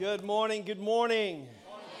Good morning, good morning.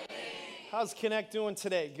 How's Connect doing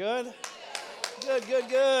today? Good?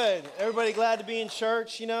 Good. Everybody glad to be in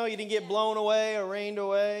church? You know, you didn't get blown away or rained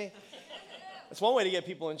away. That's one way to get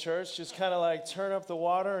people in church, just kind of like turn up the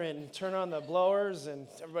water and turn on the blowers and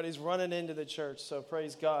everybody's running into the church, so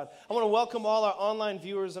praise God. I want to welcome all our online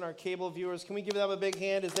viewers and our cable viewers. Can we give them a big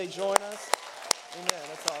hand as they join us? Amen,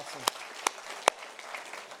 that's awesome.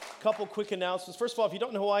 Couple quick announcements. First of all, if you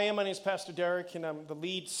don't know who I am, my name is Pastor Derek, and I'm the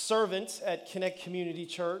lead servant at Connect Community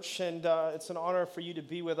Church, and it's an honor for you to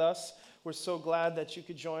be with us. We're so glad that you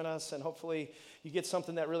could join us, and hopefully you get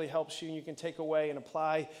something that really helps you and you can take away and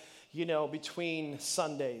apply, between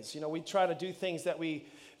Sundays. We try to do things that we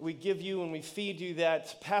give you and we feed you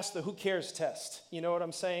that pass the who cares test. You know what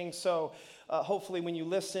I'm saying? So hopefully when you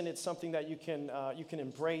listen, it's something that you can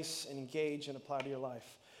embrace and engage and apply to your life.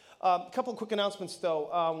 A couple of quick announcements,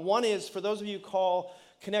 though. One is, for those of you who call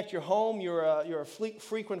Connect your home, you're a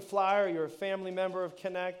frequent flyer, you're a family member of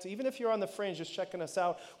Connect. Even if you're on the fringe, just checking us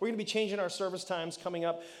out. We're going to be changing our service times coming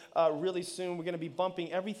up really soon. We're going to be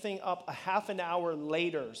bumping everything up a half an hour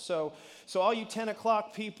later. So all you 10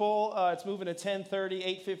 o'clock people, it's moving to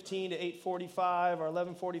 10:30, 8:15 to 8:45, or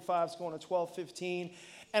 11:45 is going to 12:15.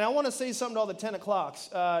 And I want to say something to all the 10 o'clocks.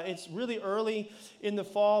 It's really early in the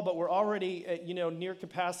fall, but we're already near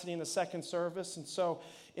capacity in the second service. And so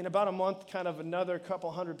in about a month, kind of another couple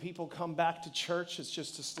hundred people come back to church. It's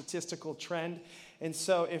just a statistical trend. And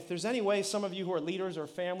so if there's any way some of you who are leaders or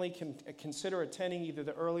family can consider attending either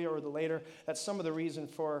the earlier or the later, that's some of the reason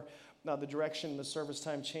for the direction the service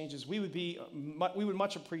time changes. We would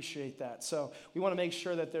much appreciate that. So we want to make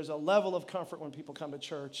sure that there's a level of comfort when people come to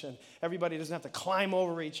church, and everybody doesn't have to climb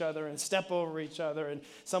over each other and step over each other, and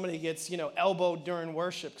somebody gets elbowed during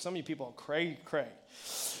worship. Some of you people are cray.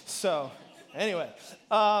 So anyway,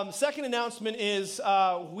 second announcement is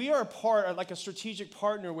we are like a strategic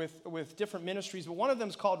partner with different ministries, but one of them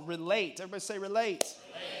is called Relate. Everybody say Relate.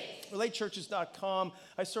 RelateChurches.com.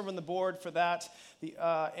 I serve on the board for that.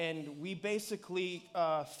 And we basically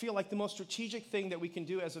feel like the most strategic thing that we can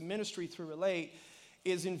do as a ministry through Relate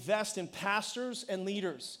is invest in pastors and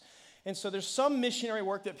leaders. And so there's some missionary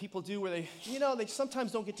work that people do where they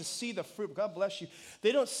sometimes don't get to see the fruit. God bless you.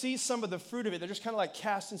 They don't see some of the fruit of it. They're just kind of like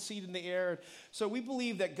casting seed in the air. So we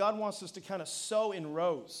believe that God wants us to kind of sow in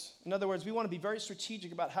rows. In other words, we want to be very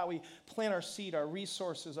strategic about how we plant our seed, our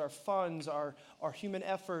resources, our funds, our human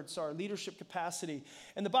efforts, our leadership capacity.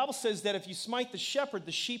 And the Bible says that if you smite the shepherd,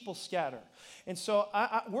 the sheep will scatter. And so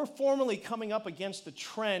we're formally coming up against the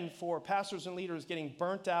trend for pastors and leaders getting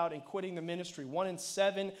burnt out and quitting the ministry. 1 in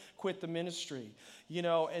 7 quit the ministry,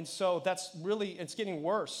 and so that's really, it's getting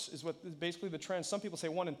worse is what is basically the trend. Some people say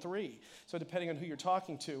 1 in 3, so depending on who you're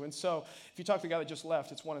talking to. And so if you talk to the guy that just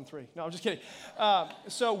left, it's 1 in 3. No, I'm just kidding.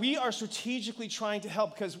 So we are strategically trying to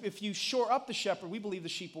help, because if you shore up the shepherd, we believe the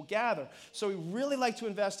sheep will gather. So we really like to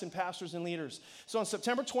invest in pastors and leaders. So on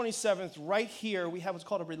September 27th, right here, we have what's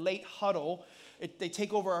called a Relate Huddle. They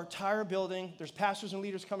take over our entire building. There's pastors and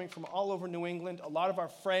leaders coming from all over New England. A lot of our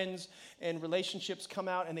friends and relationships come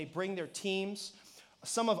out, and they bring their teams.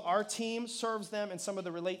 Some of our team serves them, and some of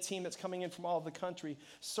the Relate team that's coming in from all over the country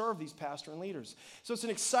serve these pastors and leaders. So it's an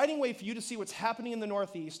exciting way for you to see what's happening in the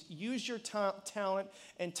Northeast. Use your talent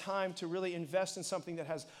and time to really invest in something that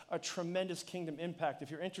has a tremendous kingdom impact. If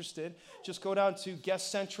you're interested, just go down to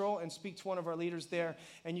Guest Central and speak to one of our leaders there,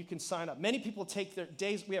 and you can sign up. Many people take their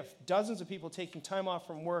days. We have dozens of people taking time off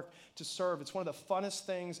from work to serve. It's one of the funnest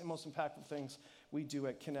things and most impactful things we do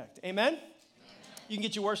at Connect. Amen? You can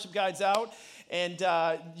get your worship guides out, and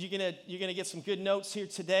you're gonna get some good notes here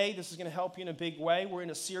today. This is gonna help you in a big way. We're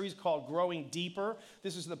in a series called Growing Deeper.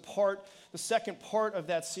 This is the second part of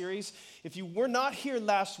that series. If you were not here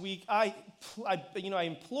last week, I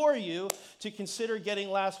implore you to consider getting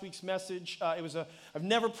last week's message. I've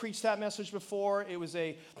never preached that message before. It was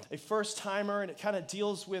a first timer, and it kind of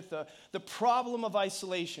deals with the problem of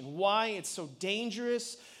isolation. Why it's so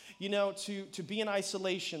dangerous, to be in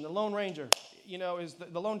isolation. The Lone Ranger. Is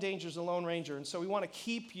the lone danger is the Lone Ranger. And so we want to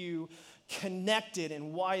keep you connected,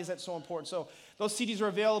 and why is that so important? So those CDs are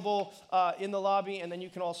available in the lobby, and then you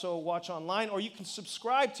can also watch online, or you can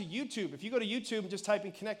subscribe to YouTube. If you go to YouTube and just type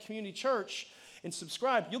in Connect Community Church and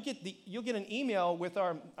subscribe, you'll get an email with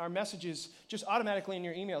our messages just automatically in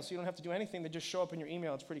your email, so you don't have to do anything. They just show up in your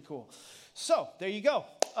email. It's pretty cool. So there you go.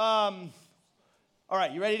 All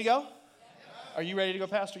right, you ready to go? Are you ready to go,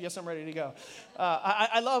 Pastor? Yes, I'm ready to go.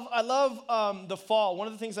 I love the fall. One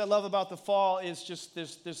of the things I love about the fall is just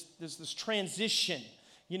this transition.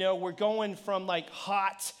 We're going from like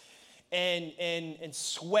hot and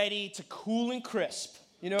sweaty to cool and crisp.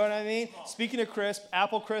 You know what I mean? Speaking of crisp,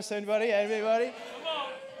 apple crisp, anybody? Anybody?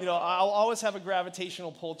 I'll always have a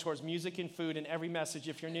gravitational pull towards music and food in every message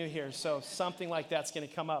if you're new here. So something like that's going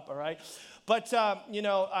to come up, all right? But,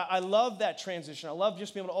 I love that transition. I love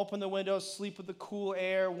just being able to open the windows, sleep with the cool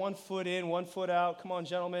air, 1 foot in, 1 foot out. Come on,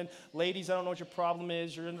 gentlemen. Ladies, I don't know what your problem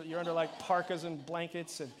is. You're under like parkas and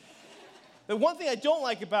blankets. And the one thing I don't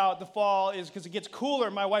like about the fall is because it gets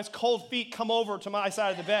cooler, my wife's cold feet come over to my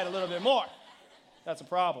side of the bed a little bit more. That's a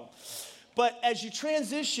problem. But as you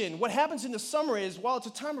transition, what happens in the summer is, while it's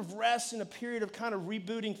a time of rest and a period of kind of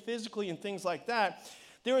rebooting physically and things like that,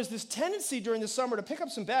 there is this tendency during the summer to pick up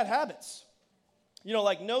some bad habits.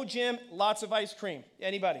 Like no gym, lots of ice cream.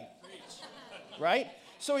 Anybody? Right?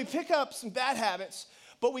 So we pick up some bad habits,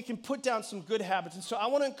 but we can put down some good habits. And so I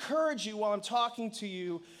want to encourage you while I'm talking to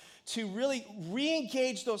you to really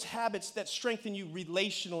re-engage those habits that strengthen you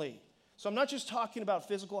relationally. So I'm not just talking about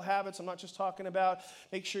physical habits. I'm not just talking about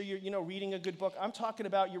make sure you're reading a good book. I'm talking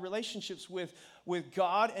about your relationships with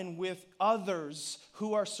God and with others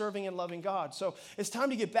who are serving and loving God. So it's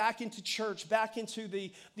time to get back into church, back into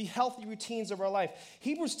the healthy routines of our life.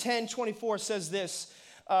 Hebrews 10:24 says this.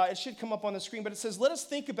 It should come up on the screen, but it says, let us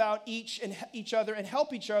think about each other and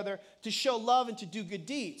help each other to show love and to do good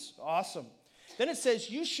deeds. Awesome. Then it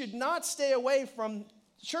says, you should not stay away from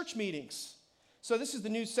church meetings. So this is the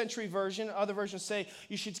New Century Version. Other versions say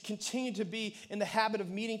you should continue to be in the habit of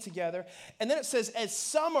meeting together. And then it says, as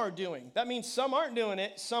some are doing. That means some aren't doing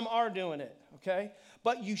it, some are doing it, okay?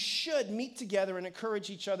 But you should meet together and encourage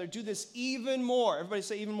each other. Do this even more. Everybody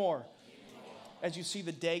say even more. As you see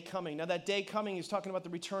the day coming. Now that day coming is talking about the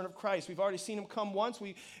return of Christ. We've already seen him come once.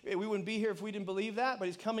 We wouldn't be here if we didn't believe that, but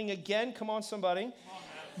he's coming again. Come on, somebody.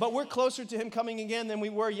 But we're closer to him coming again than we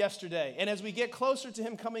were yesterday. And as we get closer to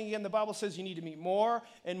him coming again, the Bible says you need to meet more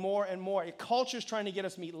and more and more. Culture's trying to get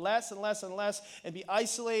us to meet less and less and less and be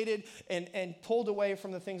isolated and pulled away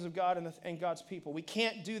from the things of God and God's people. We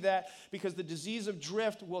can't do that because the disease of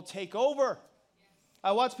drift will take over.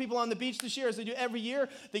 I watch people on the beach this year, as they do every year.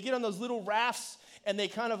 They get on those little rafts and they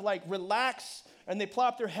kind of like relax and they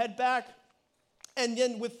plop their head back. And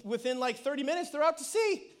then within like 30 minutes, they're out to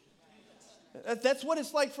sea. That's what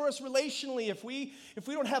it's like for us relationally. If we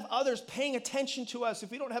don't have others paying attention to us,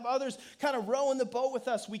 if we don't have others kind of rowing the boat with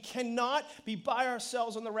us, we cannot be by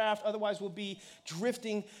ourselves on the raft. Otherwise, we'll be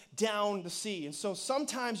drifting down the sea. And so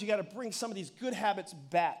sometimes you got to bring some of these good habits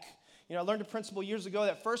back. I learned a principle years ago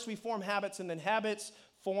that first we form habits and then habits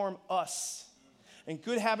form us. And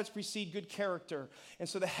good habits precede good character. And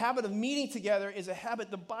so the habit of meeting together is a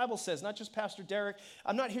habit the Bible says, not just Pastor Derek.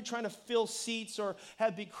 I'm not here trying to fill seats or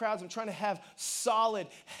have big crowds. I'm trying to have solid,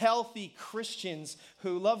 healthy Christians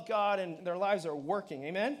who love God and their lives are working.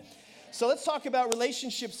 Amen? So let's talk about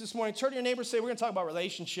relationships this morning. Turn to your neighbor and say, we're going to talk about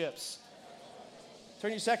relationships. Turn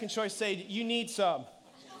to your second choice, say, you need some.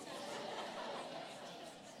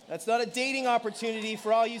 That's not a dating opportunity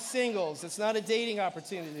for all you singles. It's not a dating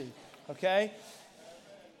opportunity, okay?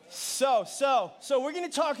 So we're going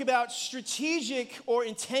to talk about strategic or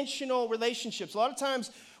intentional relationships. A lot of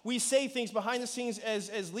times we say things behind the scenes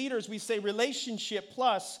as leaders. We say relationship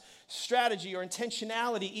plus strategy or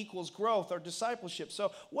intentionality equals growth or discipleship.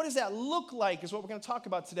 So what does that look like is what we're going to talk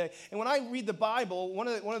about today. And when I read the Bible,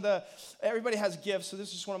 everybody has gifts, so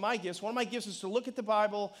this is one of my gifts. One of my gifts is to look at the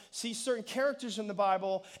Bible, see certain characters in the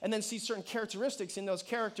Bible, and then see certain characteristics in those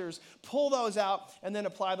characters, pull those out, and then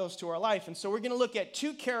apply those to our life. And so we're going to look at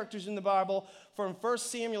two characters in the Bible from 1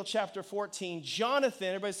 Samuel chapter 14. Jonathan,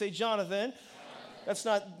 everybody say Jonathan. That's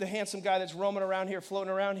not the handsome guy that's roaming around here,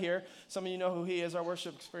 floating around here. Some of you know who he is, our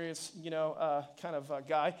worship experience, kind of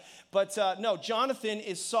guy. But no, Jonathan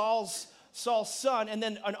is Saul's son and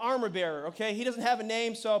then an armor bearer, okay? He doesn't have a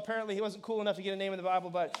name, so apparently he wasn't cool enough to get a name in the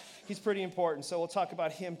Bible, but he's pretty important, so we'll talk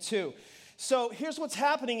about him too. So here's what's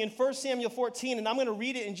happening in 1 Samuel 14, and I'm going to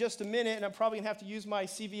read it in just a minute, and I'm probably going to have to use my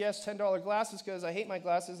CVS $10 glasses because I hate my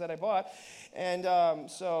glasses that I bought, and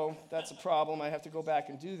so that's a problem. I have to go back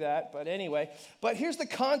and do that, but anyway. But here's the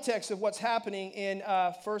context of what's happening in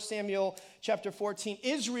 1 Samuel chapter 14.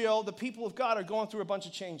 Israel, the people of God, are going through a bunch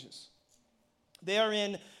of changes. They are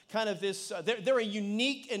in kind of this, they're a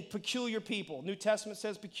unique and peculiar people. New Testament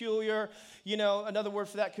says peculiar, another word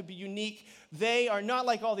for that could be unique. They are not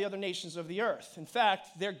like all the other nations of the earth. In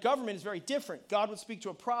fact, their government is very different. God would speak to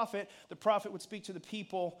a prophet, the prophet would speak to the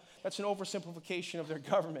people. That's an oversimplification of their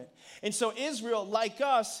government. And so Israel, like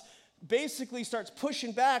us, basically starts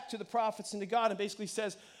pushing back to the prophets and to God and basically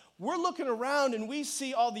says, we're looking around and we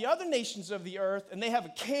see all the other nations of the earth and they have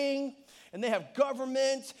a king, and they have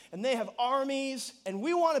government, and they have armies, and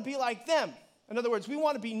we want to be like them. In other words, we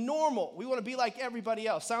want to be normal. We want to be like everybody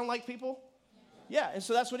else. Sound like people? Yeah, and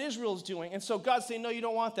so that's what Israel's doing. And so God's saying, no, you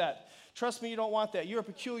don't want that. Trust me, you don't want that. You're a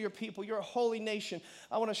peculiar people. You're a holy nation.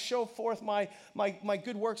 I want to show forth my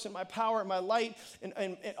good works and my power and my light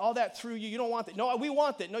and all that through you. You don't want that. No, we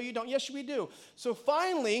want that. No, you don't. Yes, we do. So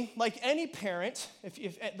finally, like any parent,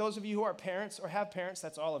 if those of you who are parents or have parents,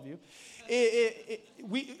 that's all of you,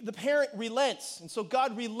 the parent relents. And so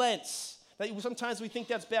God relents. Sometimes we think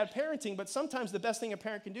that's bad parenting, but sometimes the best thing a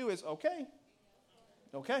parent can do is, okay.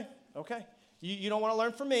 You don't want to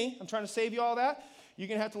learn from me. I'm trying to save you all that. You're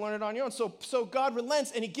going to have to learn it on your own. So God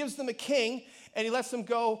relents, and he gives them a king, and he lets them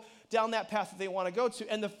go down that path that they want to go to.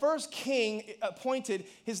 And the first king appointed,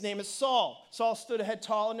 his name is Saul. Saul stood a head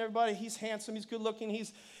taller than everybody. He's handsome. He's good looking.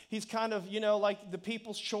 He's kind of, like the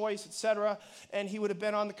people's choice, etc. And he would have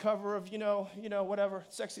been on the cover of, whatever,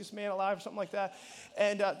 Sexiest Man Alive or something like that.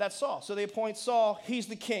 And that's Saul. So they appoint Saul. He's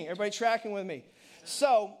the king. Everybody tracking with me?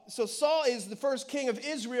 So Saul is the first king of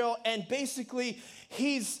Israel, and basically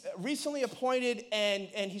he's recently appointed,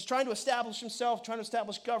 and he's trying to establish himself, trying to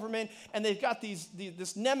establish government, and they've got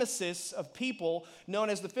this nemesis of people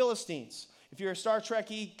known as the Philistines. If you're a Star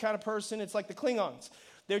Trek-y kind of person, it's like the Klingons.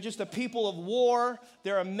 They're just a people of war.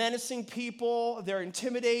 They're a menacing people. They're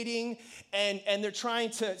intimidating, and they're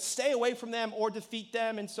trying to stay away from them or defeat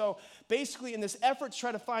them. And so basically in this effort to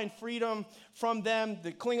try to find freedom from them,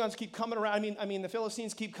 the Klingons keep coming around. I mean the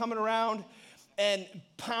Philistines keep coming around and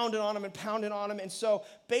pounding on them and pounding on them. And so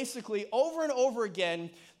basically over and over again,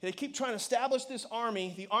 they keep trying to establish this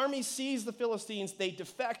army. The army sees the Philistines. They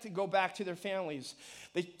defect and go back to their families.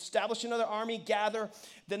 They establish another army, gather.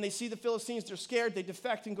 Then they see the Philistines. They're scared. They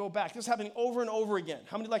defect and go back. This is happening over and over again.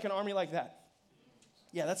 How many like an army like that?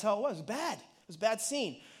 Yeah, that's how it was. It was bad. It was a bad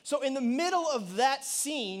scene. So in the middle of that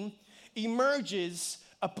scene emerges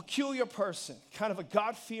a peculiar person, kind of a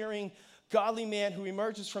God-fearing, godly man who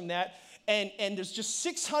emerges from that. And there's just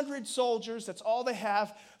 600 soldiers. That's all they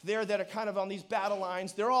have there that are kind of on these battle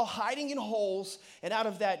lines. They're all hiding in holes. And out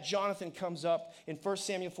of that, Jonathan comes up in 1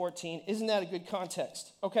 Samuel 14. Isn't that a good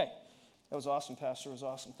context? Okay. That was awesome, Pastor. It was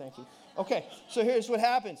awesome. Thank you. Okay, so here's what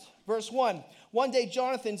happens. Verse 1. One day,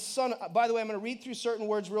 Jonathan's son, by the way, I'm going to read through certain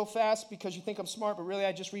words real fast because you think I'm smart, but really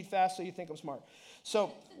I just read fast so you think I'm smart.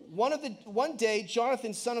 So one day,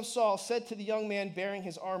 Jonathan, son of Saul, said to the young man bearing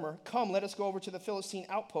his armor, "Come, let us go over to the Philistine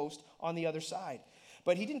outpost on the other side."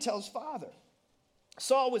 But he didn't tell his father.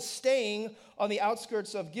 Saul was staying on the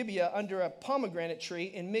outskirts of Gibeah under a pomegranate tree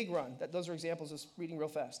in Migron. Those are examples of reading real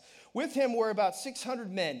fast. With him were about 600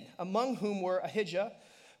 men, among whom were Ahijah,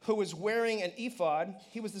 who was wearing an ephod.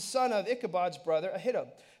 He was the son of Ichabod's brother, Ahitub,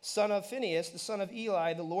 son of Phinehas, the son of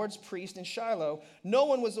Eli, the Lord's priest in Shiloh. No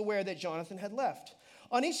one was aware that Jonathan had left.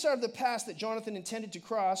 On each side of the pass that Jonathan intended to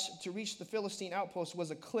cross to reach the Philistine outpost was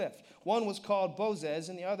a cliff. One was called Bozez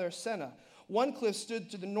and the other Seneh. One cliff stood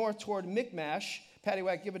to the north toward Michmash.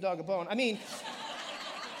 Paddywhack, give a dog a bone.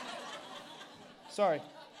 Sorry.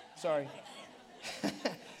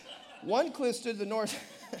 One cliff stood to the north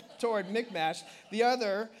toward Michmash, the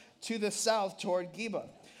other to the south toward Geba.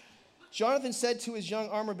 Jonathan said to his young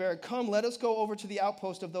armor bearer, "Come, let us go over to the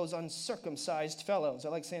outpost of those uncircumcised fellows." I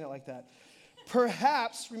like saying it like that.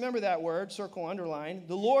 "Perhaps," remember that word, circle, underline,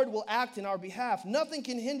 "the Lord will act in our behalf. Nothing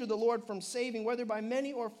can hinder the Lord from saving, whether by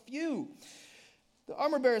many or few." The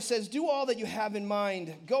armor bearer says, "Do all that you have in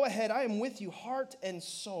mind. Go ahead, I am with you, heart and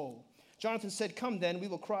soul." Jonathan said, "Come then, we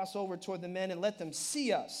will cross over toward the men and let them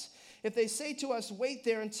see us. If they say to us, 'Wait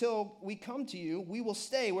there until we come to you,' we will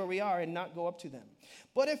stay where we are and not go up to them.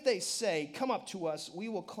 But if they say, 'Come up to us,' we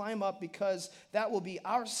will climb up, because that will be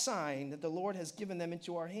our sign that the Lord has given them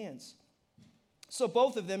into our hands." So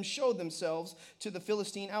both of them showed themselves to the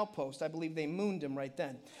Philistine outpost. I believe they mooned him right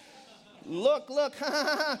then. "Look, look,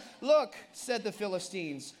 look," said the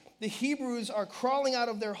Philistines. "The Hebrews are crawling out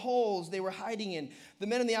of their holes they were hiding in." The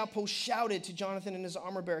men in the outpost shouted to Jonathan and his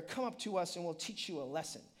armor bearer, "Come up to us and we'll teach you a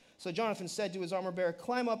lesson." So Jonathan said to his armor bearer,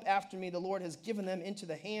 "Climb up after me. The Lord has given them into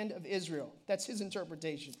the hand of Israel." That's his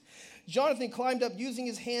interpretation. Jonathan climbed up using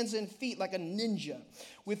his hands and feet like a ninja,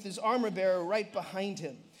 with his armor bearer right behind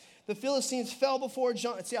him. The Philistines fell before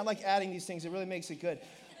Jonathan. See, I like adding these things. It really makes it good.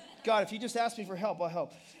 God, if you just ask me for help, I'll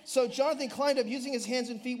help. So Jonathan climbed up using his hands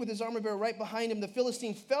and feet with his armor bearer right behind him. The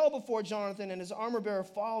Philistine fell before Jonathan, and his armor bearer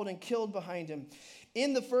followed and killed behind him.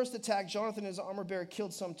 In the first attack, Jonathan and his armor bearer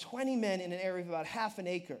killed some 20 men in an area of about half an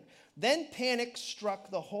acre. Then panic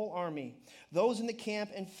struck the whole army, those in the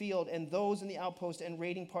camp and field, and those in the outpost and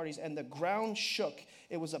raiding parties, and the ground shook.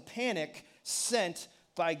 It was a panic sent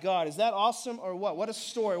by God. Is that awesome or what? What a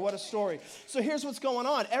story, what a story. So here's what's going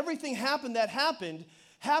on. Everything happened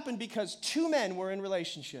because two men were in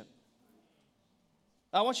relationship.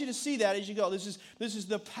 I want you to see that as you go. This is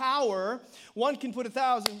the power. One can put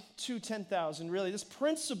 1,000, two 10,000. Really, this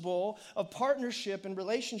principle of partnership and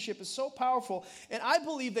relationship is so powerful. And I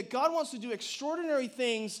believe that God wants to do extraordinary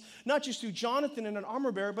things, not just through Jonathan and an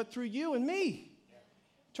armor bearer, but through you and me.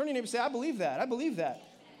 Turn to your neighbor and say, I believe that. I believe that.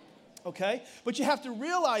 Okay? But you have to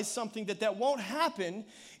realize something that won't happen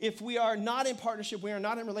if we are not in partnership, we are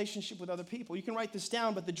not in relationship with other people. You can write this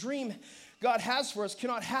down, but the dream God has for us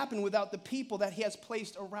cannot happen without the people that he has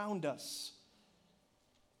placed around us.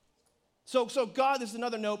 So God, this is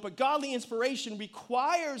another note, but godly inspiration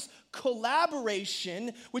requires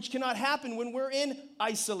collaboration, which cannot happen when we're in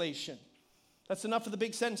isolation. That's enough of the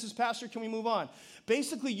big sentences, Pastor. Can we move on?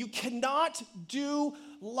 Basically, you cannot do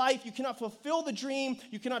life. You cannot fulfill the dream.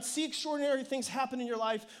 You cannot see extraordinary things happen in your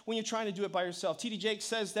life when you're trying to do it by yourself. T.D. Jakes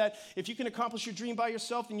says that if you can accomplish your dream by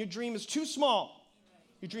yourself, then your dream is too small.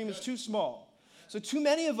 Your dream is too small. So too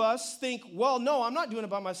many of us think, well, no, I'm not doing it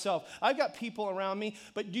by myself. I've got people around me,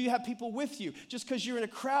 but do you have people with you? Just because you're in a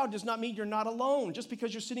crowd does not mean you're not alone. Just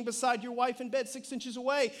because you're sitting beside your wife in bed 6 inches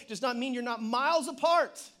away does not mean you're not miles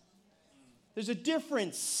apart. There's a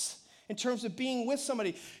difference in terms of being with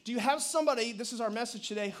somebody. Do you have somebody, this is our message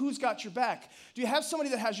today, who's got your back? Do you have somebody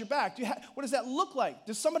that has your back? What does that look like?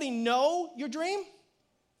 Does somebody know your dream?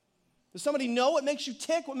 Does somebody know what makes you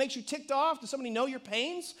tick, what makes you ticked off? Does somebody know your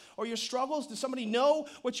pains or your struggles? Does somebody know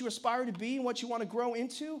what you aspire to be and what you want to grow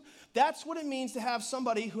into? That's what it means to have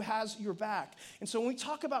somebody who has your back. And so when we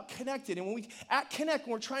talk about connected, and when we at Connect,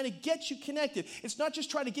 when we're trying to get you connected, it's not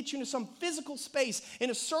just trying to get you into some physical space in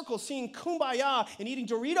a circle singing Kumbaya and eating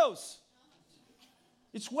Doritos.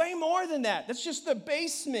 It's way more than that. That's just the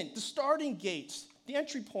basement, the starting gates, the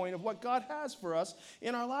entry point of what God has for us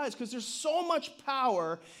in our lives, because there's so much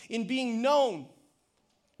power in being known.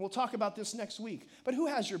 We'll talk about this next week. But who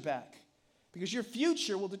has your back? Because your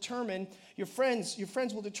future will determine your friends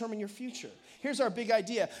will determine your future. Here's our big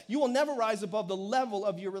idea. You will never rise above the level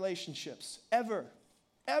of your relationships. Ever.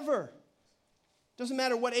 Ever. Doesn't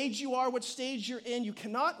matter what age you are, what stage you're in, you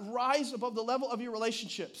cannot rise above the level of your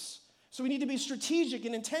relationships. So we need to be strategic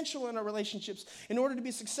and intentional in our relationships in order to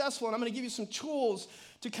be successful. And I'm going to give you some tools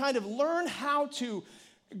to kind of learn how to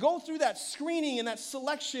go through that screening and that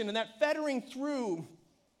selection and that fettering through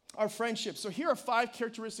our friendships. So here are 5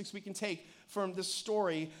 characteristics we can take from this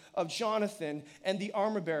story of Jonathan and the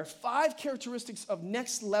armor bearer. 5 characteristics of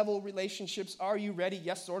next level relationships. Are you ready?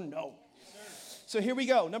 Yes or no? Yes, so here we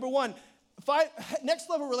go. Number 1, 5 next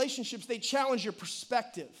level relationships, they challenge your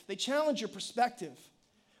perspective. They challenge your perspective.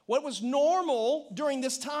 What was normal during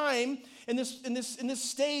this time, in this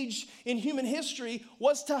stage in human history,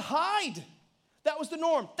 was to hide. That was the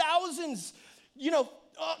norm. Thousands, oh,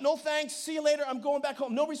 no thanks, see you later, I'm going back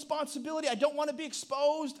home. No responsibility, I don't want to be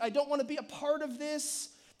exposed, I don't want to be a part of this.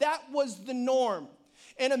 That was the norm.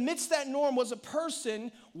 And amidst that norm was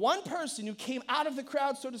one person who came out of the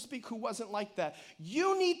crowd, so to speak, who wasn't like that.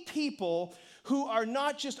 You need people who are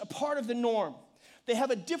not just a part of the norm. They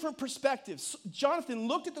have a different perspective. Jonathan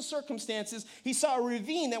looked at the circumstances. He saw a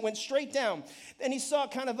ravine that went straight down. Then he saw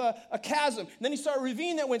kind of a chasm. And then he saw a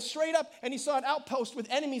ravine that went straight up, and he saw an outpost with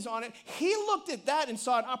enemies on it. He looked at that and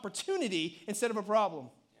saw an opportunity instead of a problem.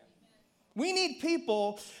 We need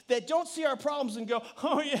people that don't see our problems and go,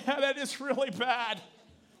 oh, yeah, that is really bad.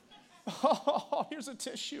 Oh, here's a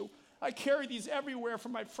tissue. I carry these everywhere for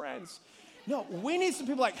my friends. No, we need some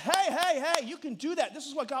people like, hey, you can do that. This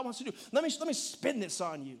is what God wants to do. Let me spin this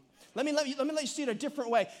on you. Let me let you see it a different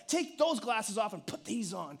way. Take those glasses off and put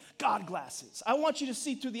these on, God glasses. I want you to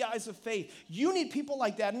see through the eyes of faith. You need people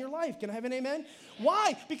like that in your life. Can I have an amen?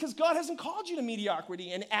 Why? Because God hasn't called you to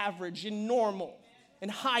mediocrity and average and normal and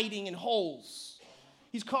hiding in holes.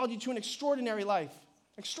 He's called you to an extraordinary life.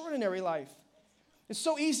 Extraordinary life. It's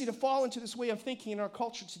so easy to fall into this way of thinking in our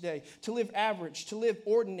culture today, to live average, to live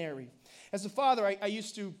ordinary. As a father, I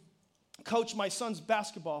used to coach my son's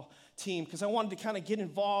basketball team because I wanted to kind of get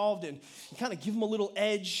involved and kind of give him a little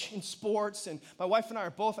edge in sports. And my wife and I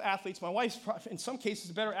are both athletes. My wife's, in some cases,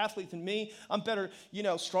 a better athlete than me. I'm better,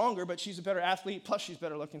 stronger, but she's a better athlete. Plus, she's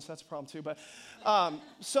better looking, so that's a problem too. But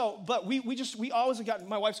we always have gotten,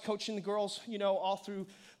 my wife's coaching the girls, all through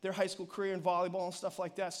their high school career in volleyball and stuff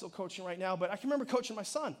like that. Still coaching right now. But I can remember coaching my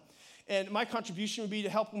son. And my contribution would be to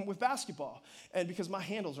help him with basketball. And because my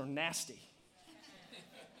handles are nasty.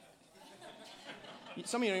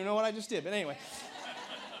 Some of you don't even know what I just did, but anyway.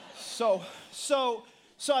 So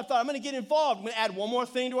I thought, I'm going to get involved. I'm going to add one more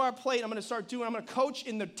thing to our plate. I'm going to coach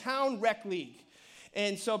in the town rec league.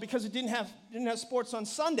 And so because it didn't have sports on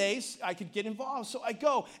Sundays, I could get involved. So I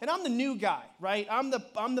go, and I'm the new guy, right? I'm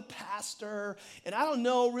the pastor, and I don't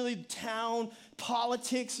know really town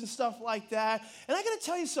politics and stuff like that. And I got to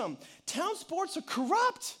tell you something. Town sports are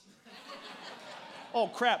corrupt. Oh,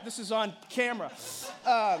 crap, this is on camera.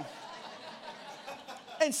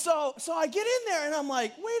 And so I get in there, and I'm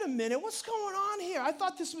like, wait a minute, what's going on here? I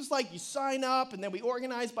thought this was like you sign up, and then we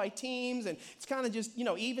organize by teams, and it's kind of just,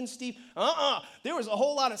 even, Steve. There was a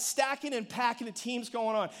whole lot of stacking and packing of teams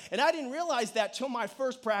going on. And I didn't realize that till my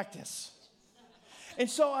first practice. And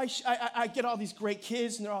so I get all these great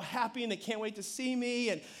kids, and they're all happy, and they can't wait to see me.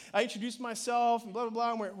 And I introduce myself, and blah,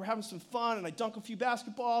 blah, blah, and we're having some fun, and I dunk a few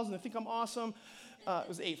basketballs, and they think I'm awesome. It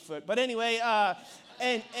was 8 foot. But anyway,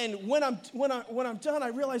 and when I'm done, I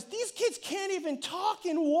realize these kids can't even talk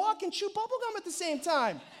and walk and chew bubblegum at the same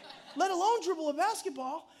time, let alone dribble a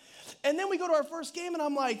basketball. And then we go to our first game, and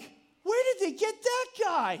I'm like, where did they get that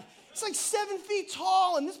guy? He's like 7 feet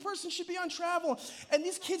tall, and this person should be on travel. And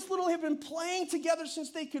these kids literally have been playing together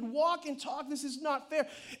since they could walk and talk. This is not fair.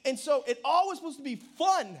 And so it all was supposed to be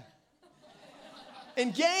fun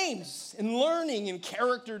and games and learning and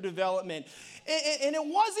character development. And it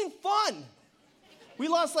wasn't fun. We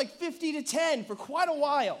lost like 50-10 for quite a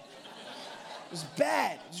while. It was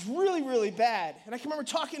bad. It was really, really bad. And I can remember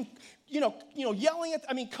talking, yelling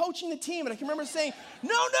coaching the team. And I can remember saying,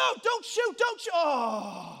 no, don't shoot.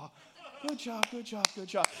 Oh, good job.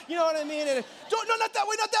 You know what I mean? And no, not that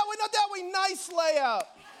way. Nice layup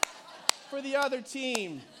for the other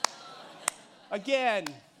team. Again.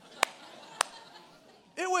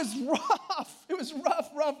 It was rough. It was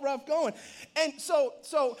rough going. And so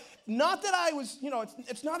not that I was,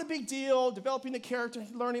 it's not a big deal, developing the character,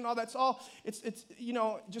 learning all that's all. It's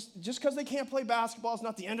just because they can't play basketball is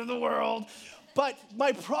not the end of the world. But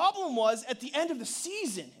my problem was at the end of the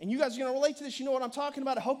season, and you guys are going to relate to this, you know what I'm talking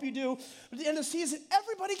about, I hope you do. But at the end of the season,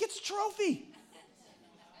 everybody gets a trophy.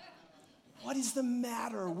 What is the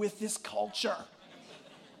matter with this culture?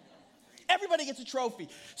 Everybody gets a trophy.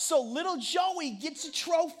 So little Joey gets a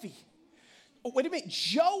trophy. Oh, wait a minute.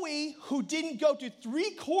 Joey, who didn't go to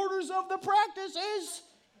 3/4 of the practices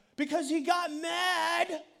because he got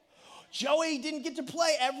mad. Joey didn't get to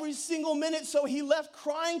play every single minute, so he left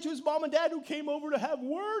crying to his mom and dad, who came over to have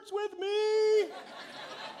words with me.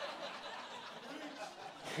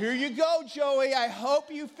 Here you go, Joey. I hope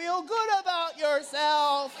you feel good about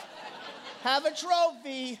yourself. Have a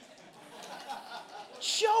trophy.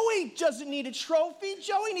 Joey doesn't need a trophy.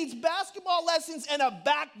 Joey needs basketball lessons and a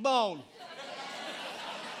backbone.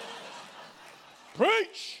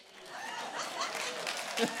 Preach.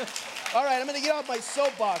 All right, I'm going to get off my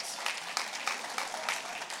soapbox.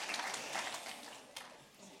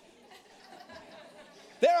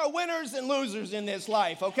 There are winners and losers in this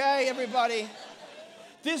life, okay, everybody?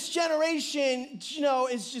 This generation,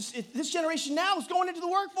 this generation now is going into the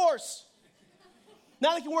workforce.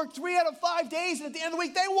 Now they can work 3 out of 5 days, and at the end of the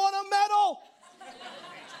week, they want a medal.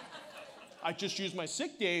 I just used my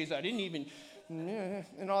sick days. I didn't even,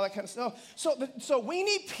 and all that kind of stuff. So we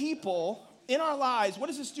need people in our lives. What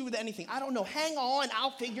does this do with anything? I don't know. Hang on.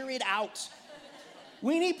 I'll figure it out.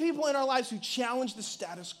 We need people in our lives who challenge the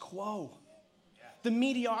status quo. The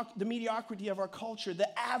mediocrity of our culture, the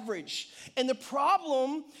average. And the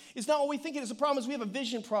problem is not what we think it is. The problem is we have a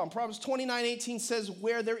vision problem. Proverbs 29:18 says,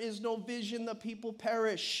 where there is no vision, the people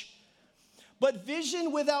perish. But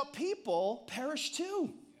vision without people perish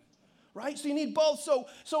too, right? So you need both.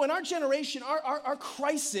 So in our generation, our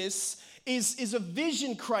crisis is a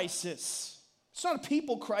vision crisis. It's not a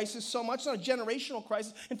people crisis so much. It's not a generational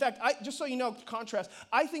crisis. In fact, just so you know, contrast,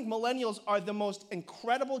 I think millennials are the most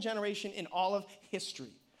incredible generation in all of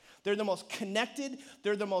history. They're the most connected.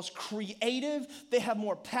 They're the most creative. They have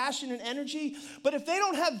more passion and energy. But if they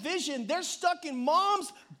don't have vision, they're stuck in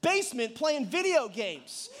mom's basement playing video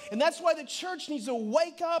games. And that's why the church needs to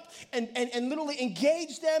wake up and literally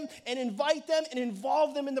engage them and invite them and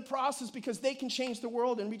involve them in the process, because they can change the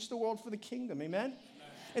world and reach the world for the kingdom. Amen?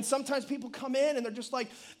 And sometimes people come in and they're just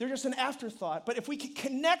an afterthought. But if we can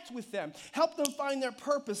connect with them, help them find their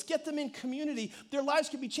purpose, get them in community, their lives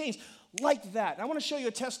can be changed like that. And I want to show you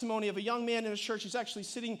a testimony of a young man in a church who's actually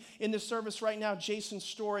sitting in this service right now, Jason's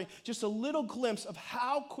story. Just a little glimpse of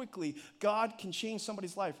how quickly God can change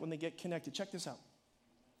somebody's life when they get connected. Check this out.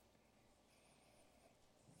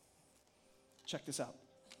 Check this out.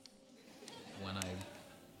 When I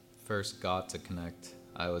first got to Connect,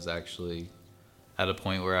 I was actually at a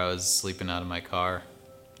point where I was sleeping out of my car,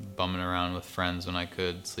 bumming around with friends when I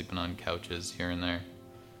could, sleeping on couches here and there,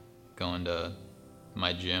 going to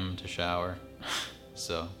my gym to shower.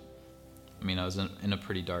 So, I was in a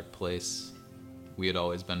pretty dark place. We had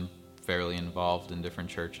always been fairly involved in different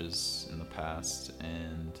churches in the past,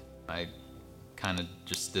 and I kind of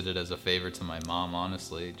just did it as a favor to my mom,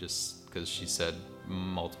 honestly, just because she said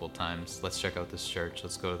multiple times, let's check out this church,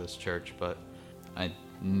 let's go to this church. But I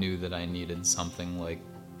knew that I needed something like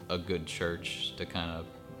a good church to kind of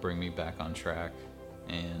bring me back on track.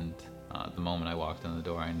 And the moment I walked in the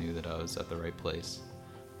door, I knew that I was at the right place.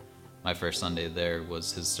 My first Sunday there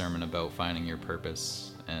was his sermon about finding your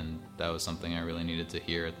purpose, and that was something I really needed to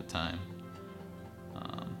hear at the time.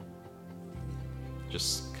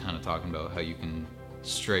 Just kind of talking about how you can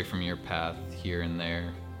stray from your path here and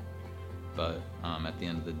there, but at the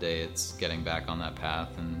end of the day, it's getting back on that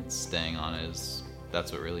path and staying on it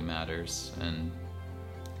that's what really matters. And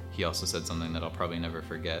he also said something that I'll probably never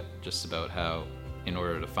forget, just about how in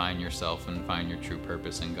order to find yourself and find your true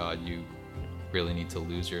purpose in God, you really need to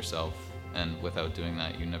lose yourself, and without doing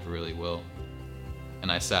that, you never really will. And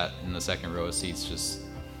I sat in the second row of seats, just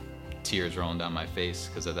tears rolling down my face,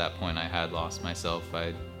 because at that point I had lost myself.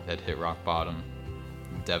 I had hit rock bottom.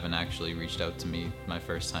 Devin actually reached out to me my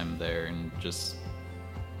first time there and just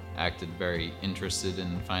acted very interested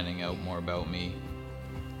in finding out more about me,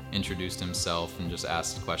 introduced himself and just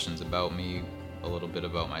asked questions about me, a little bit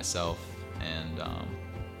about myself, and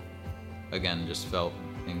again, just felt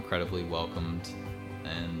incredibly welcomed.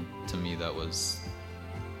 And to me, that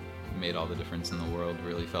made all the difference in the world.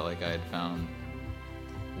 Really felt like I had found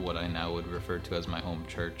what I now would refer to as my home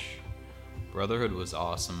church. Brotherhood was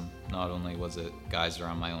awesome. Not only was it guys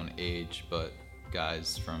around my own age, but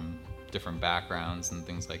guys from different backgrounds and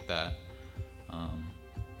things like that,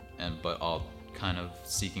 but all kind of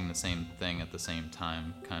seeking the same thing at the same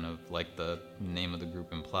time, kind of like the name of the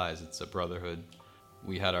group implies. It's a brotherhood.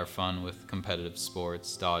 We had our fun with competitive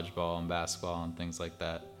sports, dodgeball and basketball and things like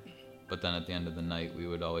that, but then at the end of the night, we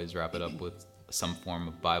would always wrap it up with some form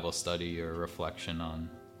of Bible study or reflection on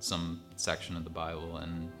some section of the Bible,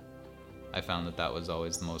 and I found that was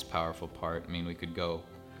always the most powerful part. I mean, we could go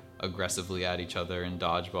aggressively at each other in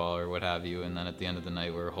dodgeball or what have you, and then at the end of the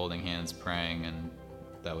night, we were holding hands praying, and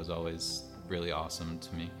that was always really awesome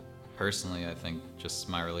to me. Personally, I think just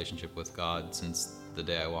my relationship with God since the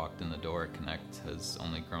day I walked in the door at Connect has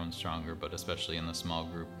only grown stronger, but especially in the small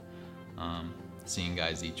group. Seeing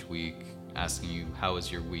guys each week, asking you, how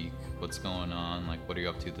was your week? What's going on? Like, what are you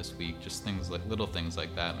up to this week? Just things like, little things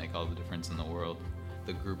like that make all the difference in the world.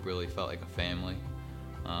 The group really felt like a family.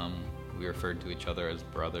 We referred to each other as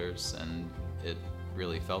brothers, and it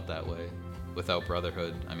really felt that way. Without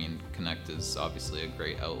brotherhood, I mean, Connect is obviously a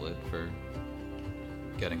great outlet for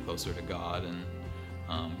getting closer to God and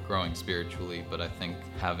growing spiritually, but I think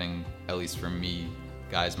having, at least for me,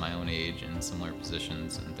 guys my own age in similar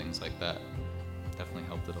positions and things like that definitely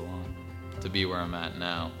helped it along. To be where I'm at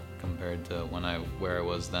now compared to where I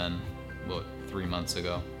was then, 3 months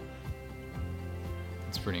ago,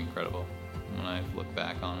 it's pretty incredible when I look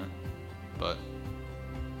back on it, but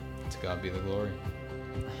to God be the glory.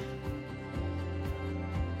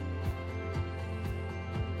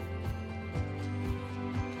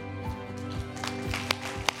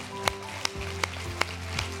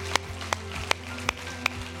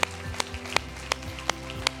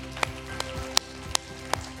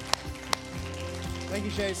 Thank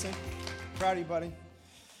you, Jason. Proud of you, buddy.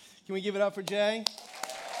 Can we give it up for Jay?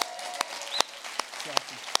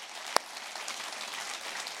 Awesome.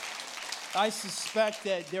 I suspect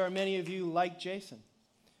that there are many of you like Jason.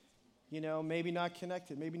 Maybe not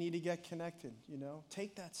connected, maybe need to get connected,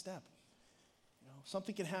 Take that step.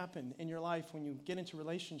 Something can happen in your life when you get into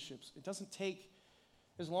relationships. It doesn't take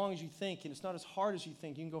as long as you think, and it's not as hard as you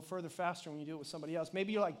think. You can go further faster when you do it with somebody else.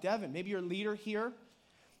 Maybe you're like Devin. Maybe you're a leader here,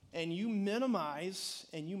 and you minimize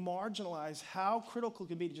and you marginalize how critical it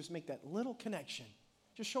can be to just make that little connection.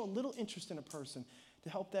 Just show a little interest in a person to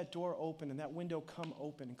help that door open and that window come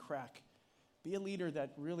open and crack. Be a leader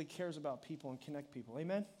that really cares about people and connect people.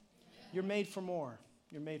 Amen? You're made for more.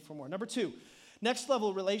 You're made for more. Number 2, next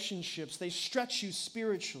level relationships. They stretch you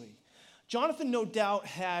spiritually. Jonathan, no doubt,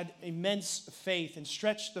 had immense faith and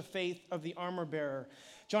stretched the faith of the armor bearer.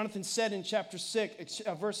 Jonathan said in chapter 6,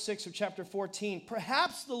 verse 6 of chapter 14,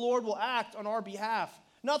 perhaps the Lord will act on our behalf.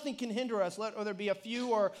 Nothing can hinder us, whether there be a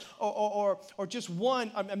few or just one,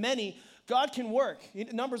 many. God can work.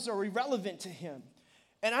 Numbers are irrelevant to him.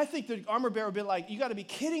 And I think the armor bearer would be like, you got to be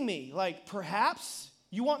kidding me. Like, perhaps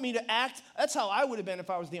you want me to act? That's how I would have been if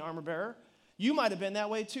I was the armor bearer. You might have been that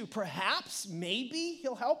way too. Perhaps, maybe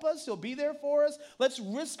he'll help us. He'll be there for us. Let's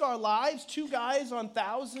risk our lives. 2 guys on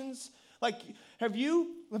thousands. Like, have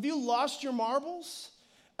you lost your marbles?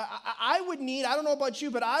 I would need, I don't know about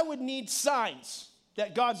you, but I would need signs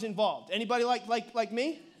that God's involved. Anybody like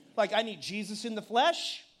me? Like, I need Jesus in the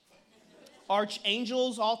flesh,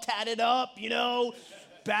 archangels all tatted up,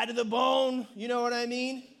 bad to the bone, you know what I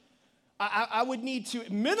mean? I would need to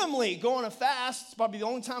minimally go on a fast. It's probably the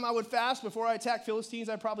only time I would fast. Before I attack Philistines,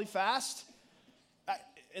 I'd probably fast.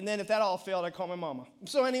 And then if that all failed, I'd call my mama.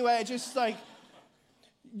 So anyway, just like,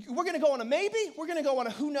 we're going to go on a maybe. We're going to go on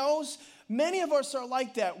a who knows. Many of us are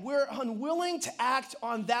like that. We're unwilling to act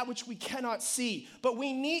on that which we cannot see. But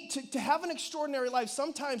we need to have an extraordinary life.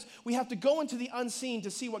 Sometimes we have to go into the unseen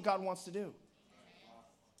to see what God wants to do.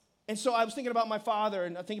 And so I was thinking about my father,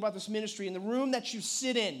 and I think about this ministry. In the room that you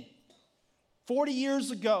sit in, 40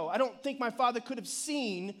 years ago, I don't think my father could have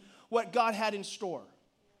seen what God had in store,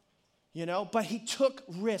 but he took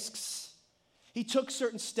risks. He took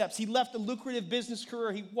certain steps. He left a lucrative business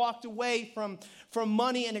career. He walked away from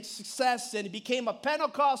money and success, and he became a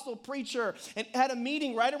Pentecostal preacher and had a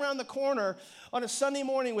meeting right around the corner on a Sunday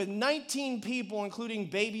morning with 19 people, including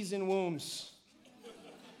babies in wombs.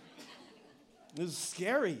 It was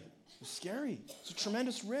scary. It's a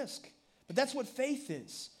tremendous risk. But that's what faith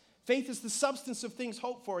is. Faith is the substance of things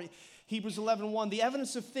hoped for. Hebrews 11:1, the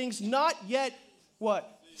evidence of things not yet,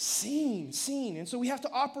 what? Seen. And so we have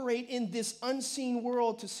to operate in this unseen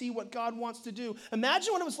world to see what God wants to do.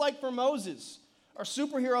 Imagine what it was like for Moses, our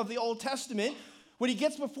superhero of the Old Testament, when he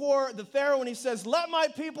gets before the Pharaoh and he says, let my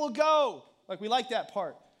people go. Like, we like that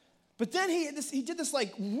part. But then he did this,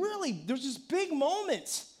 like, really, there's this big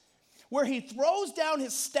moment where he throws down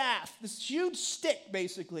his staff, this huge stick,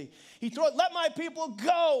 basically. Let my people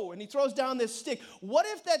go, and he throws down this stick. What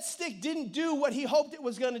if that stick didn't do what he hoped it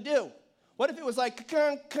was going to do? What if it was like,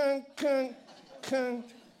 kung, kung, kung, kung,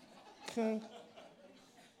 kung?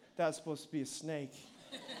 That was supposed to be a snake.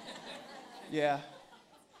 Yeah.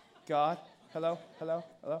 God, hello.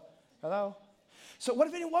 So what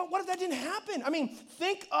if that didn't happen? I mean,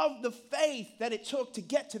 think of the faith that it took to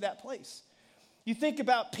get to that place. You think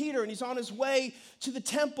about Peter, and he's on his way to the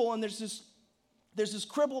temple, and there's this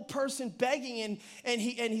crippled person begging, and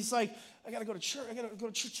he's like, I gotta go to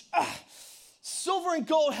church. Silver and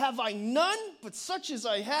gold have I none, but such as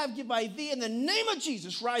I have give I thee. In the name of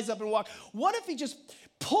Jesus, rise up and walk. What if he just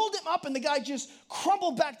pulled him up and the guy just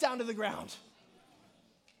crumbled back down to the ground?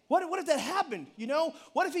 What if that happened,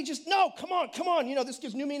 What if he just, no, come on. This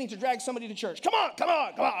gives new meaning to drag somebody to church. Come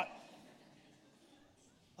on.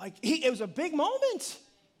 Like, it was a big moment.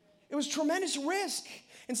 It was tremendous risk.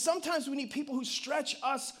 And sometimes we need people who stretch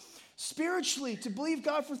us spiritually to believe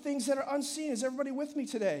God for things that are unseen. Is everybody with me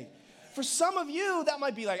today? For some of you, that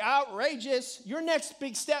might be like outrageous. Your next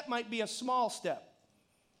big step might be a small step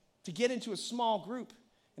to get into a small group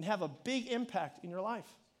and have a big impact in your life.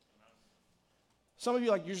 Some of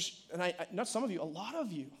you, not some of you, a lot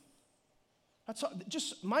of you. That's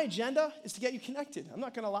just my agenda is to get you connected. I'm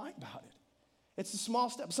not going to lie about it. It's a small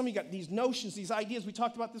step. Some of you got these notions, these ideas. We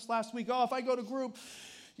talked about this last week. Oh, if I go to group,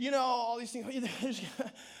 all these things. We're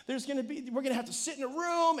going to have to sit in a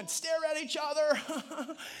room and stare at each other.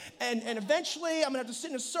 and eventually, I'm going to have to sit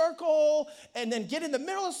in a circle and then get in the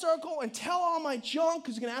middle of the circle and tell all my junk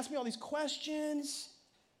because he's going to ask me all these questions.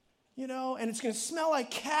 And it's going to smell like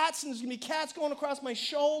cats, and there's going to be cats going across my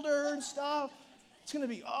shoulder and stuff. It's going to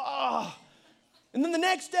be, And then the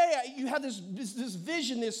next day, you have this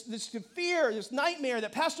vision, this fear, this nightmare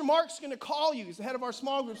that Pastor Mark's going to call you. He's the head of our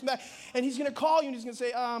small groups. And he's going to call you, and he's going to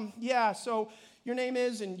say, so your name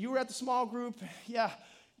is, and you were at the small group. Yeah.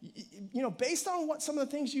 Based on what some of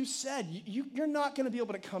the things you said, you're not going to be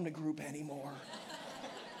able to come to group anymore.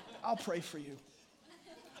 I'll pray for you.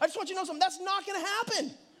 I just want you to know something. That's not going to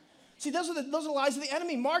happen. See, those are the lies of the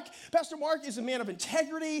enemy. Pastor Mark is a man of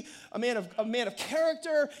integrity, a man of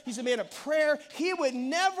character. He's a man of prayer. He would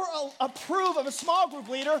never approve of a small group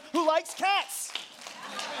leader who likes cats.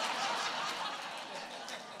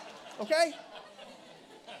 Okay?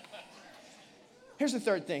 Here's the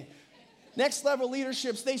third thing. Next level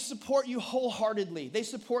leaderships, they support you wholeheartedly.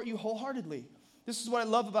 This is what I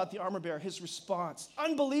love about the armor bearer, his response.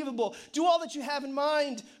 Unbelievable. Do all that you have in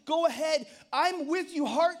mind. Go ahead. I'm with you,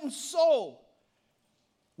 heart and soul.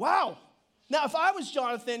 Wow. Now, if I was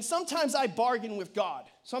Jonathan, sometimes I bargain with God.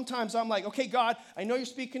 Sometimes I'm like, okay, God, I know you're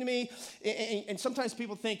speaking to me. And sometimes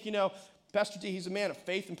people think, Pastor D, he's a man of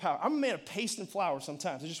faith and power. I'm a man of paste and flour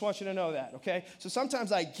sometimes. I just want you to know that, okay? So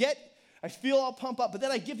sometimes I feel all pumped up, but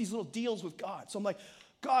then I give these little deals with God. So I'm like,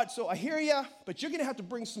 God, so I hear you, but you're going to have to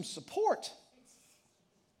bring some support.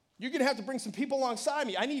 You're going to have to bring some people alongside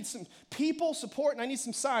me. I need some people support, and I need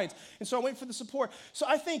some signs. And so I wait for the support. So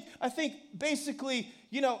I think basically,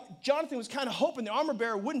 Jonathan was kind of hoping the armor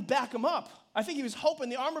bearer wouldn't back him up. I think he was hoping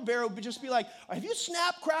the armor bearer would just be like, have you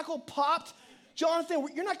snapped, crackled, popped? Jonathan,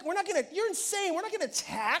 you're insane. We're not going to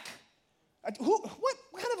attack. What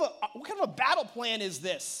kind of a battle plan is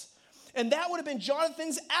this? And that would have been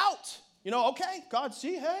Jonathan's out. Okay, God,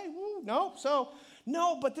 see, hey, woo, no. So,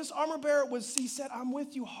 no, but this armor bearer he said, I'm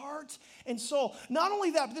with you, heart and soul. Not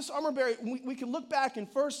only that, but this armor bearer, we can look back in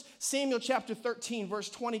 1 Samuel chapter 13, verse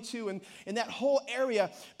 22, and in that whole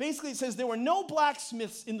area, basically it says there were no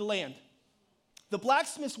blacksmiths in the land. The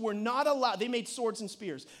blacksmiths were not allowed, they made swords and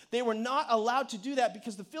spears. They were not allowed to do that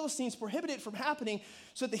because the Philistines prohibited it from happening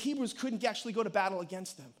so that the Hebrews couldn't actually go to battle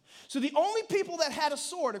against them. So the only people that had a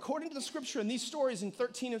sword, according to the scripture in these stories in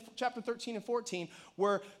chapter 13 and 14,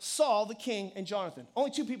 were Saul, the king, and Jonathan.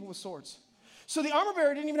 Only 2 people with swords. So the armor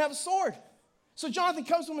bearer didn't even have a sword. So Jonathan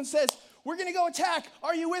comes to him and says, we're going to go attack.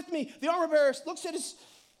 Are you with me? The armor bearer looks at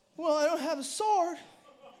well, I don't have a sword.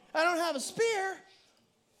 I don't have a spear.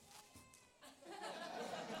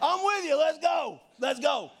 I'm with you. Let's go. Let's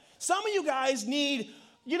go. Some of you guys need,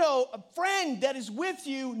 a friend that is with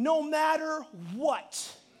you no matter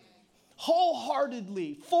what.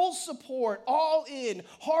 Wholeheartedly, full support, all in,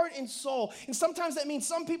 heart and soul. And sometimes that means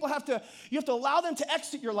some people you have to allow them to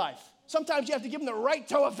exit your life. Sometimes you have to give them the right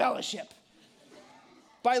to a fellowship.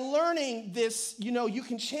 By learning this, you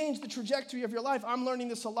can change the trajectory of your life. I'm learning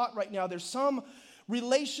this a lot right now. There's some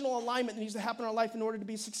relational alignment that needs to happen in our life in order to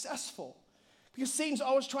be successful. Because Satan's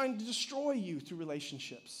always trying to destroy you through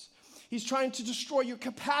relationships. He's trying to destroy your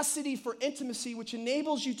capacity for intimacy, which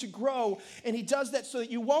enables you to grow. And he does that so that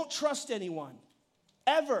you won't trust anyone,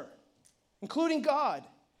 ever, including God.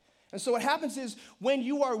 And so what happens is when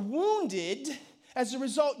you are wounded, as a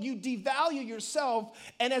result, you devalue yourself.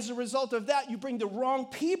 And as a result of that, you bring the wrong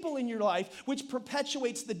people in your life, which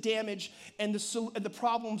perpetuates the damage and the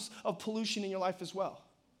problems of pollution in your life as well.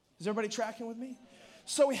 Is everybody tracking with me?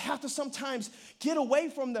 So we have to sometimes get away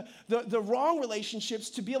from the wrong relationships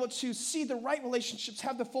to be able to see the right relationships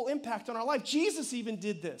have the full impact on our life. Jesus even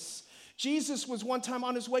did this. Jesus was one time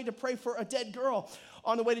on his way to pray for a dead girl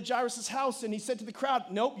on the way to Jairus' house, and he said to the crowd,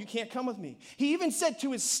 nope, you can't come with me. He even said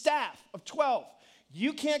to his staff of 12,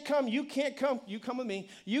 you can't come, you come with me.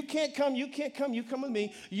 You can't come, you come with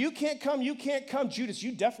me. You can't come. Judas,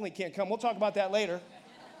 you definitely can't come. We'll talk about that later.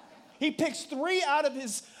 He picks 3 out of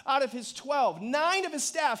his 12. 9 of his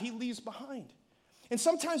staff he leaves behind. And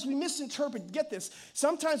sometimes we misinterpret, get this,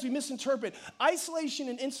 sometimes we misinterpret isolation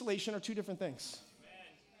and insulation are 2 different things.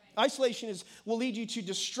 Amen. Isolation will lead you to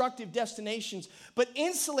destructive destinations, but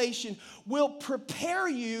insulation will prepare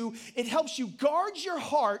you. It helps you guard your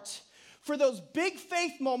heart for those big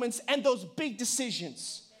faith moments and those big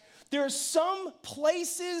decisions. There are some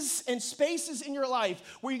places and spaces in your life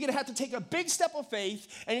where you're going to have to take a big step of faith,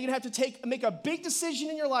 and you're going to have to make a big decision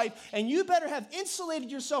in your life, and you better have insulated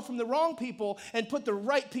yourself from the wrong people and put the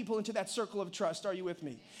right people into that circle of trust. Are you with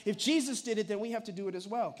me? If Jesus did it, then we have to do it as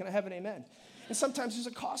well. Can I have an amen? And sometimes there's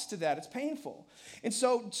a cost to that. It's painful. And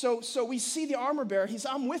so we see the armor bearer.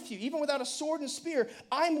 I'm with you. Even without a sword and a spear,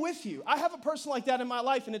 I'm with you. I have a person like that in my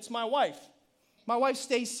life, and it's my wife. My wife,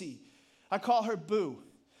 Stacy. I call her Boo.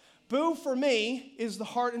 Boo, for me, is the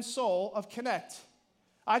heart and soul of Connect.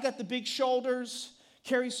 I got the big shoulders,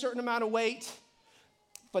 carry a certain amount of weight,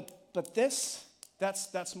 but that's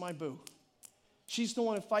my Boo. She's the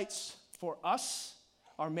one who fights for us,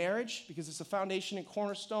 our marriage, because it's the foundation and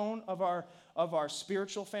cornerstone of our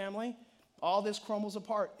spiritual family. All this crumbles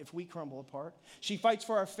apart if we crumble apart. She fights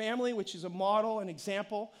for our family, which is a model, an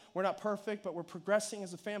example. We're not perfect, but we're progressing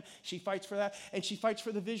as a family. She fights for that, and she fights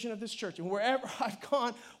for the vision of this church. And wherever I've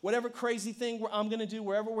gone, whatever crazy thing I'm going to do,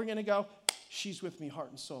 wherever we're going to go, she's with me, heart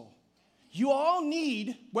and soul. You all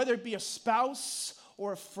need, whether it be a spouse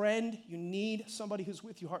or a friend, you need somebody who's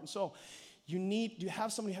with you, heart and soul. You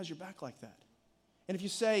have somebody who has your back like that. And if you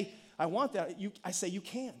say, I want that, I say you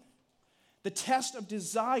can. The test of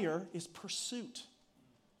desire is pursuit.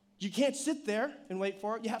 You can't sit there and wait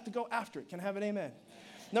for it. You have to go after it. Can I have an amen?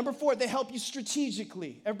 Number 4, they help you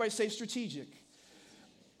strategically. Everybody say strategic.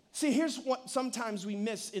 See, here's what sometimes we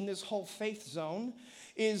miss in this whole faith zone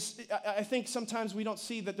is I think sometimes we don't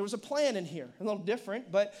see that there was a plan in here. A little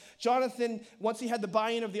different, but Jonathan, once he had the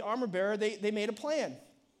buy-in of the armor bearer, they made a plan.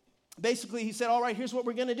 Basically, he said, all right, here's what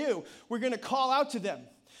we're going to do. We're going to call out to them,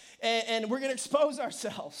 and we're going to expose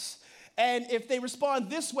ourselves. And if they respond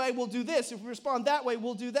this way, we'll do this. If we respond that way,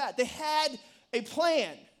 we'll do that. They had a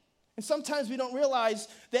plan. And sometimes we don't realize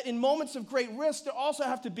that in moments of great risk, there also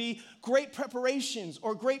have to be great preparations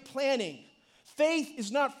or great planning. Faith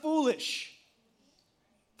is not foolish.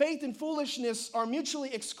 Faith and foolishness are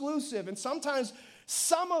mutually exclusive. And sometimes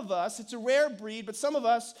some of us, it's a rare breed, but some of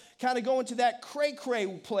us kind of go into that cray-cray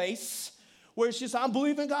place where it's just, I'm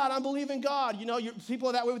believing God, I'm believing God. You know, people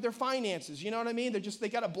are that way with their finances, you know what I mean? They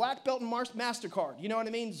got a black belt and MasterCard, you know what I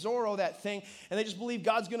mean? Zorro, that thing, and they just believe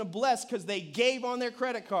God's going to bless because they gave on their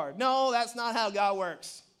credit card. No, that's not how God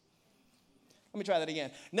works. Let me try that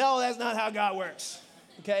again. No, that's not how God works,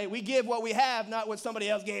 okay? We give what we have, not what somebody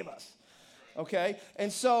else gave us, okay?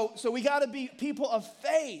 And so we got to be people of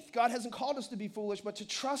faith. God hasn't called us to be foolish, but to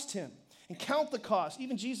trust him. And count the cost.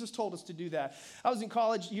 Even Jesus told us to do that. I was in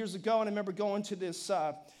college years ago, and I remember going to this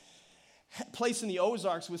place in the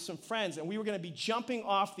Ozarks with some friends, and we were going to be jumping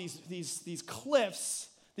off these cliffs,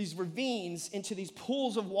 these ravines, into these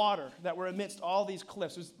pools of water that were amidst all these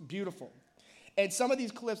cliffs. It was beautiful. And some of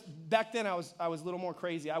these cliffs, back then I was a little more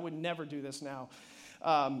crazy. I would never do this now.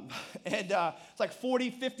 It's like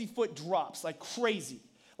 40, 50-foot drops, like crazy.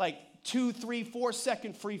 Like 2, 3, 4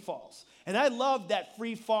 second free falls. And I loved that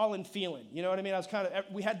free falling feeling. You know what I mean?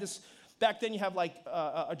 We had this, back then you have like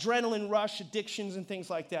adrenaline rush, addictions and things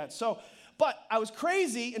like that. But I was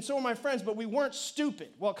crazy and so were my friends, but we weren't stupid.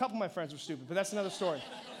 Well, a couple of my friends were stupid, but that's another story.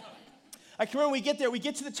 I can remember we get there, we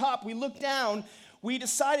get to the top, we look down, we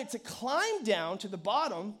decided to climb down to the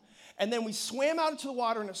bottom, and then we swam out into the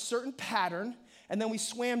water in a certain pattern, and then we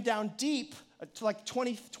swam down deep to like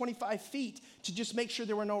 20, 25 feet to just make sure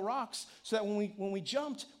there were no rocks so that when we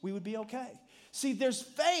jumped, we would be okay. See, there's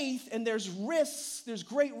faith and there's risks. There's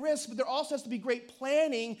great risks, but there also has to be great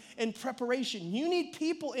planning and preparation. You need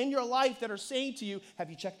people in your life that are saying to you,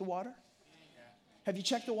 have you checked the water? Have you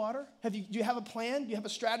checked the water? Do you have a plan? Do you have a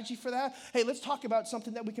strategy for that? Hey, let's talk about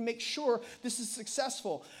something that we can make sure this is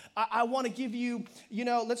successful. I want to give you,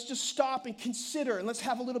 let's just stop and consider, and let's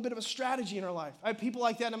have a little bit of a strategy in our life. I have people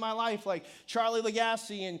like that in my life, like Charlie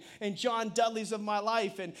Legassi and John Dudley's of my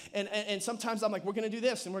life, and sometimes I'm like, we're going to do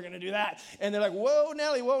this, and we're going to do that. And they're like, whoa,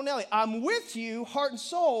 Nelly, I'm with you, heart and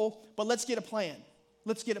soul, but let's get a plan.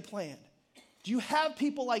 Let's get a plan. Do you have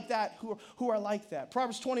people like that who are like that?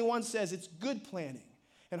 Proverbs 21 says it's good planning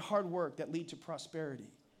and hard work that lead to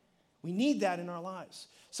prosperity. We need that in our lives.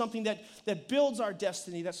 Something that builds our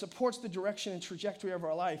destiny, that supports the direction and trajectory of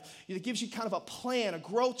our life. It gives you kind of a plan, a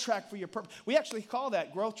growth track for your purpose. We actually call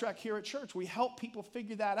that growth track here at church. We help people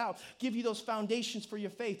figure that out, give you those foundations for your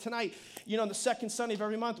faith. Tonight, on the second Sunday of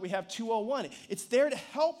every month, we have 201. It's there to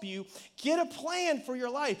help you get a plan for your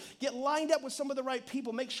life. Get lined up with some of the right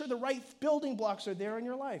people. Make sure the right building blocks are there in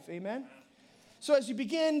your life. Amen? So as you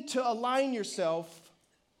begin to align yourself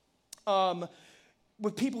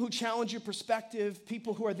with people who challenge your perspective,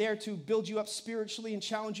 people who are there to build you up spiritually and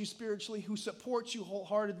challenge you spiritually, who support you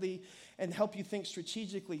wholeheartedly and help you think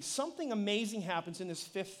strategically, something amazing happens in this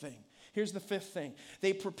fifth thing. Here's the fifth thing.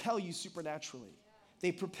 They propel you supernaturally.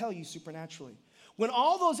 They propel you supernaturally. When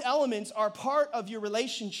all those elements are part of your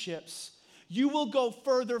relationships, you will go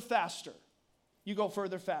further faster. You go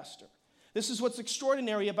further faster. This is what's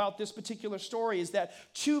extraordinary about this particular story is that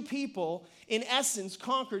two people, in essence,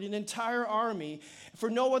 conquered an entire army for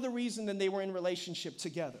no other reason than they were in relationship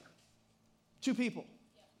together. Two people.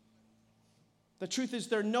 The truth is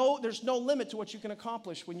there's no limit to what you can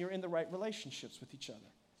accomplish when you're in the right relationships with each other.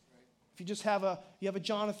 If you just have a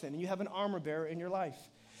Jonathan and you have an armor bearer in your life.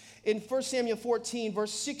 In 1 Samuel 14,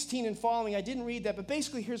 verse 16 and following, I didn't read that, but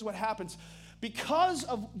basically here's what happens. Because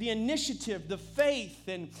of the initiative, the faith,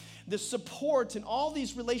 and the support, and all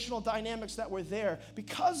these relational dynamics that were there,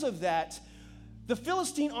 because of that, the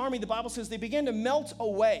Philistine army, the Bible says, they began to melt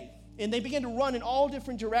away, and they began to run in all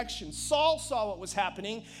different directions. Saul saw what was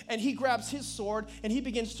happening, and he grabs his sword, and he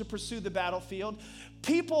begins to pursue the battlefield.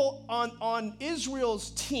 People on Israel's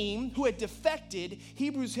team who had defected,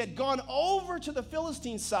 Hebrews had gone over to the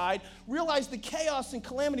Philistine side, realized the chaos and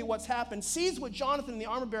calamity of what's happened, sees what Jonathan and the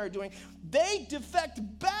armor bearer are doing. They defect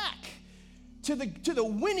back to the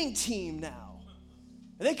winning team now.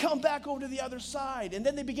 And they come back over to the other side, and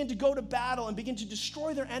then they begin to go to battle and begin to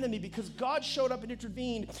destroy their enemy because God showed up and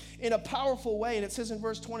intervened in a powerful way. And it says in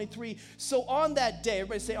verse 23, so on that day,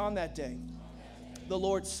 everybody say on that day, the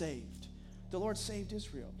Lord saved. The Lord saved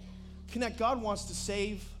Israel. Connect, God wants to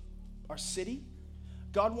save our city.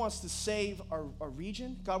 God wants to save our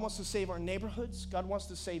region. God wants to save our neighborhoods. God wants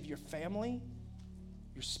to save your family,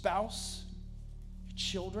 your spouse, your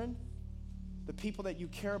children, the people that you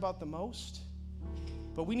care about the most.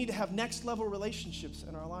 But we need to have next level relationships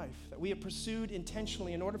in our life that we have pursued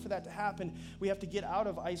intentionally. In order for that to happen, we have to get out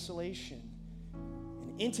of isolation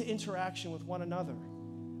and into interaction with one another.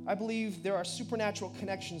 I believe there are supernatural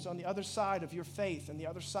connections on the other side of your faith and the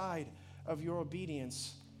other side of your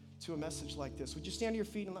obedience to a message like this. Would you stand to your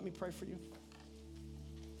feet and let me pray for you?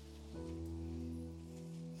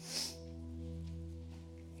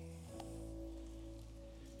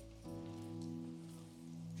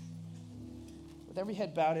 With every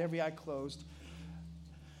head bowed, every eye closed.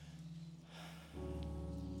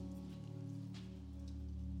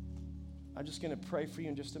 I'm just going to pray for you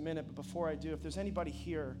in just a minute, but before I do, if there's anybody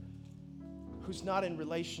here who's not in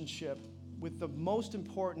relationship with the most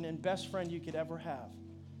important and best friend you could ever have,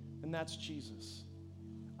 and that's Jesus,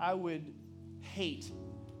 I would hate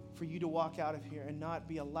for you to walk out of here and not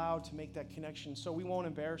be allowed to make that connection. So we won't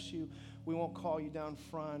embarrass you. We won't call you down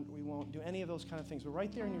front. We won't do any of those kind of things. But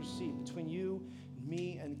right there in your seat, between you,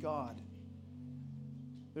 me, and God,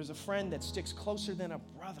 there's a friend that sticks closer than a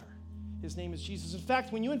brother. His name is Jesus. In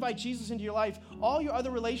fact, when you invite Jesus into your life, all your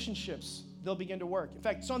other relationships, they'll begin to work. In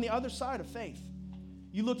fact, it's on the other side of faith.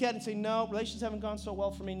 You look at it and say, no, relations haven't gone so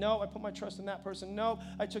well for me. No, I put my trust in that person. No,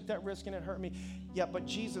 I took that risk and it hurt me. Yeah, but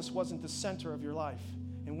Jesus wasn't the center of your life.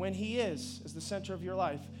 And when he is the center of your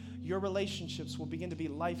life, your relationships will begin to be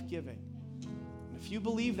life-giving. And if you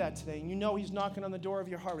believe that today, and you know he's knocking on the door of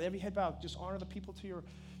your heart, with every head bowed, just honor the people to your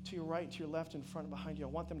right, to your left, in front, and behind you. I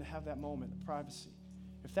want them to have that moment of privacy.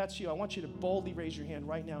 If that's you, I want you to boldly raise your hand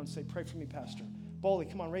right now and say, pray for me, Pastor. Boldly,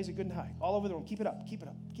 come on, raise it good and high. All over the room. Keep it up, keep it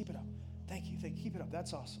up, keep it up. Thank you. Keep it up.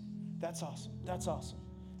 That's awesome. That's awesome. That's awesome.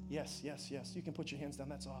 Yes. You can put your hands down.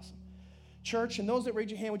 That's awesome. Church, and those that raise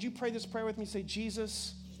your hand, would you pray this prayer with me? Say,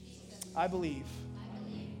 Jesus, I believe.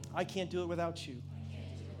 I can't do it without you.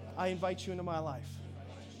 I invite you into my life.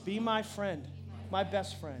 Be my friend, my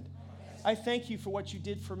best friend. I thank you for what you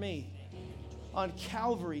did for me on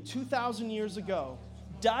Calvary 2,000 years ago.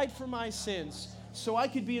 Died for my sins so I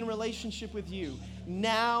could be in relationship with you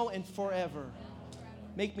now and forever.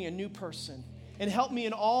 Make me a new person and help me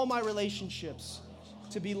in all my relationships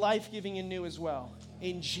to be life-giving and new as well.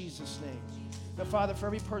 In Jesus' name. Now, Father, for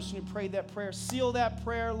every person who prayed that prayer, seal that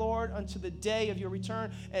prayer, Lord, unto the day of your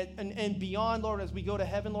return and beyond, Lord, as we go to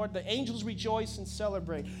heaven, Lord. The angels rejoice and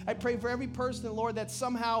celebrate. I pray for every person, Lord, that's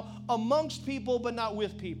somehow amongst people but not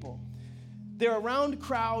with people. They're around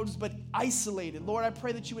crowds but isolated. Lord, I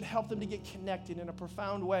pray that you would help them to get connected in a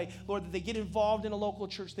profound way. Lord, that they get involved in a local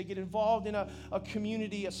church. They get involved in a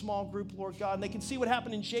community, a small group, Lord God. And they can see what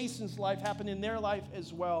happened in Jason's life happen in their life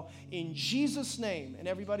as well. In Jesus' name. And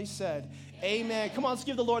everybody said, amen. Come on, let's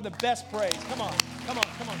give the Lord the best praise. Come on,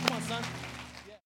 son.